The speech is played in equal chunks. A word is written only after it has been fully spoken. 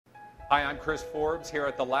Hi, I'm Chris Forbes here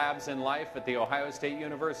at the Labs in Life at The Ohio State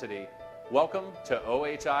University. Welcome to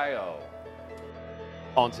OHIO.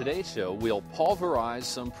 On today's show, we'll pulverize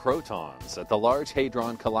some protons at the Large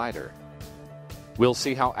Hadron Collider. We'll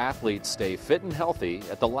see how athletes stay fit and healthy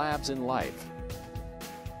at the Labs in Life,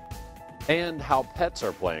 and how pets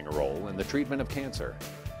are playing a role in the treatment of cancer.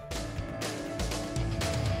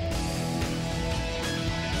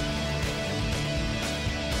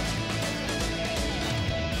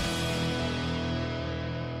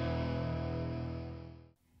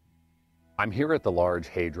 I'm here at the Large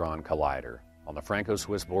Hadron Collider on the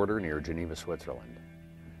Franco-Swiss border near Geneva, Switzerland.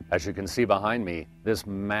 As you can see behind me, this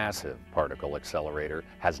massive particle accelerator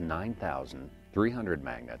has 9,300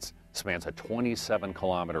 magnets, spans a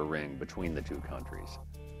 27-kilometer ring between the two countries.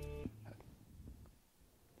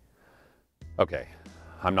 Okay,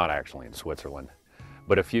 I'm not actually in Switzerland,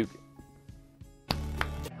 but a few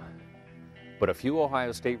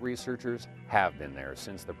Ohio State researchers have been there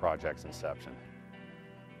since the project's inception.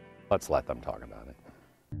 Let's let them talk about it.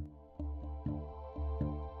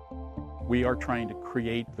 We are trying to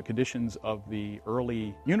create the conditions of the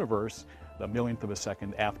early universe, the millionth of a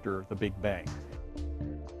second after the Big Bang.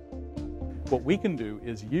 What we can do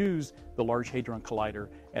is use the Large Hadron Collider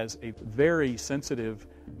as a very sensitive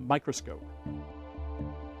microscope.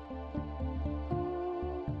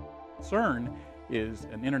 CERN is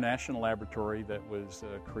an international laboratory that was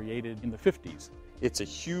created in the 50s. It's a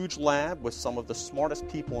huge lab with some of the smartest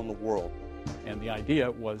people in the world. And the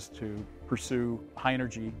idea was to pursue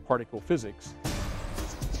high-energy particle physics.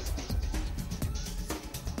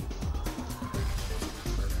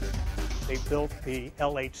 They built the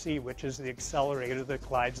LHC, which is the accelerator that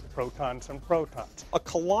collides the protons and protons. A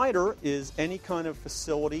collider is any kind of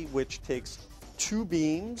facility which takes two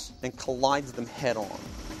beams and collides them head-on.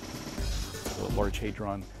 The Large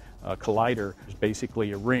Hadron Collider is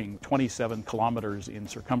basically a ring 27 kilometers in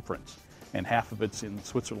circumference, and half of it's in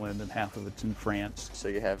Switzerland and half of it's in France. So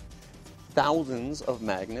you have thousands of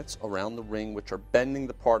magnets around the ring which are bending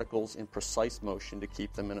the particles in precise motion to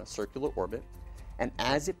keep them in a circular orbit. And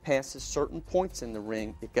as it passes certain points in the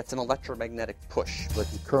ring, it gets an electromagnetic push.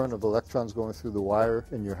 Like the current of electrons going through the wire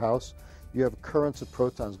in your house, you have currents of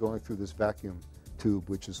protons going through this vacuum tube,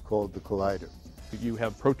 which is called the collider. You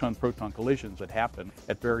have proton-proton collisions that happen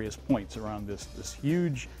at various points around this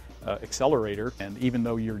huge accelerator, and even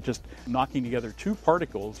though you're just knocking together two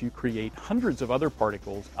particles, you create hundreds of other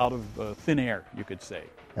particles out of thin air, you could say.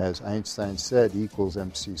 As Einstein said, E equals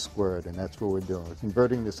mc squared, and that's what we're doing. We're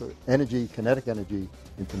converting this energy, kinetic energy,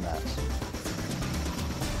 into mass.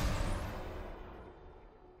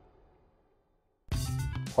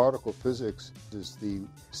 Particle physics is the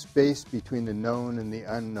space between the known and the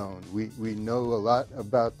unknown. We know a lot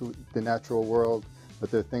about the natural world,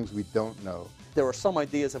 but there are things we don't know. There are some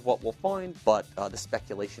ideas of what we'll find, but the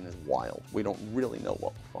speculation is wild. We don't really know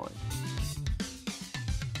what we'll find.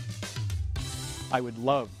 I would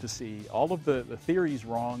love to see all of the theories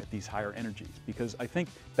wrong at these higher energies, because I think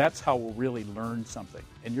that's how we'll really learn something.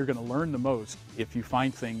 And you're going to learn the most if you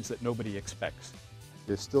find things that nobody expects.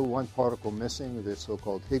 There's still one particle missing, the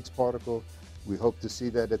so-called Higgs particle. We hope to see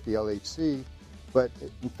that at the LHC. But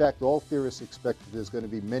in fact, all theorists expect that there's going to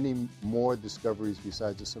be many more discoveries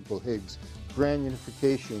besides a simple Higgs.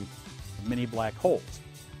 Granularification. Mini black holes.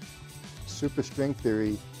 Superstring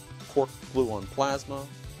theory. Quark gluon plasma.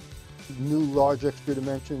 New large extra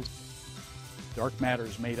dimensions. Dark matter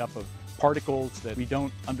is made up of particles that we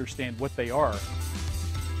don't understand what they are.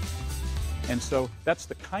 And so that's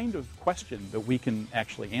the kind of question that we can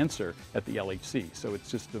actually answer at the LHC. So it's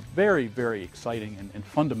just a very, very exciting and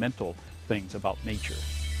fundamental things about nature.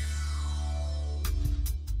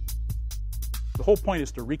 The whole point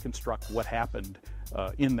is to reconstruct what happened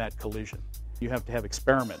in that collision. You have to have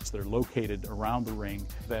experiments that are located around the ring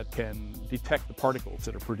that can detect the particles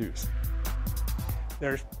that are produced.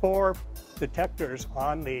 There's 4 detectors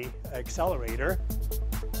on the accelerator.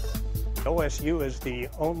 OSU is the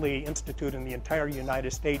only institute in the entire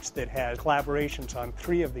United States that has collaborations on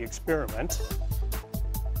 3 of the experiments.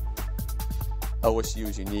 OSU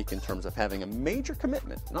is unique in terms of having a major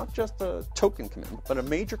commitment, not just a token commitment, but a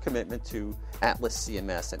major commitment to ATLAS,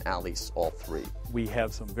 CMS, and ALICE, all 3. We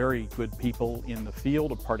have some very good people in the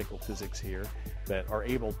field of particle physics here that are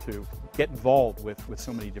able to get involved with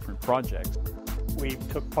so many different projects. We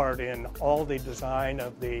took part in all the design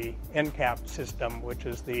of the NCAP system, which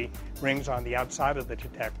is the rings on the outside of the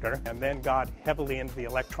detector, and then got heavily into the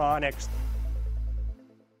electronics.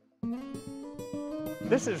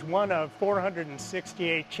 This is one of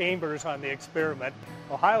 468 chambers on the experiment.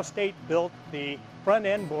 Ohio State built the front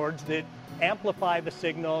end boards that amplify the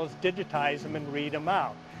signals, digitize them, and read them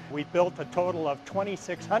out. We built a total of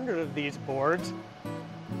 2,600 of these boards.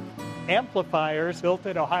 Amplifiers built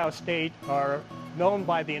at Ohio State are known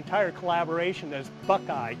by the entire collaboration as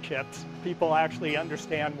Buckeye chips. People actually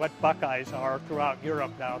understand what Buckeyes are throughout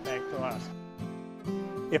Europe now, thanks to us.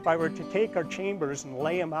 If I were to take our chambers and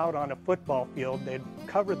lay them out on a football field, they'd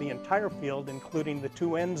cover the entire field, including the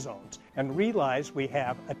two end zones, and realize we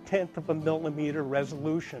have 1/10 of a millimeter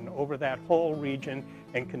resolution over that whole region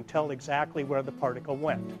and can tell exactly where the particle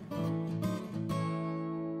went.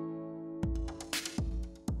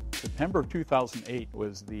 September of 2008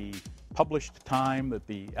 was the published time that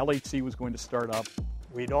the LHC was going to start up.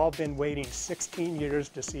 We'd all been waiting 16 years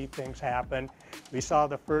to see things happen. We saw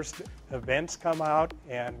the first events come out,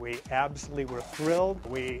 and we absolutely were thrilled.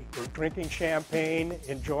 We were drinking champagne,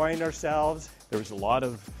 enjoying ourselves. There was a lot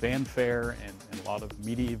of fanfare and a lot of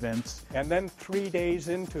media events. And then 3 days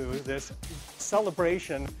into this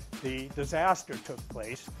celebration, the disaster took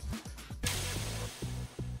place.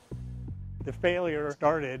 The failure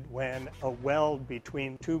started when a weld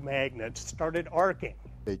between two magnets started arcing.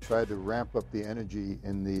 They tried to ramp up the energy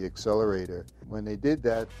in the accelerator. When they did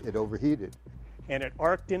that, it overheated. And it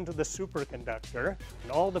arced into the superconductor,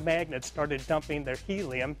 and all the magnets started dumping their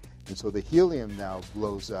helium. And so the helium now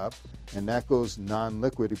blows up, and that goes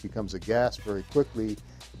non-liquid. It becomes a gas very quickly,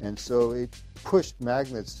 and so it pushed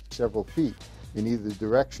magnets several feet in either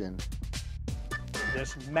direction.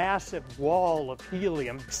 This massive wall of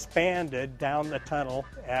helium expanded down the tunnel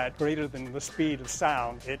at greater than the speed of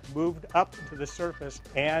sound. It moved up to the surface,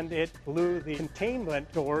 and it blew the containment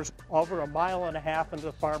doors over 1.5 miles into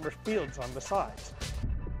the farmers' fields on the sides.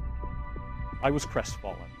 I was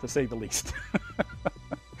crestfallen, to say the least.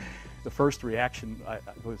 The first reaction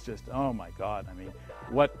was just, oh my God, I mean,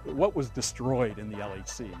 what was destroyed in the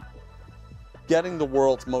LHC? Getting the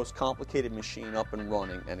world's most complicated machine up and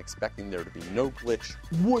running and expecting there to be no glitch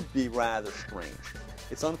would be rather strange.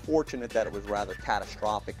 It's unfortunate that it was rather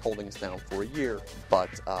catastrophic, holding us down for a year, but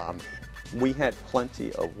we had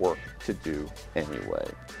plenty of work to do anyway.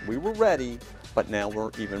 We were ready, but now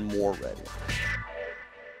we're even more ready.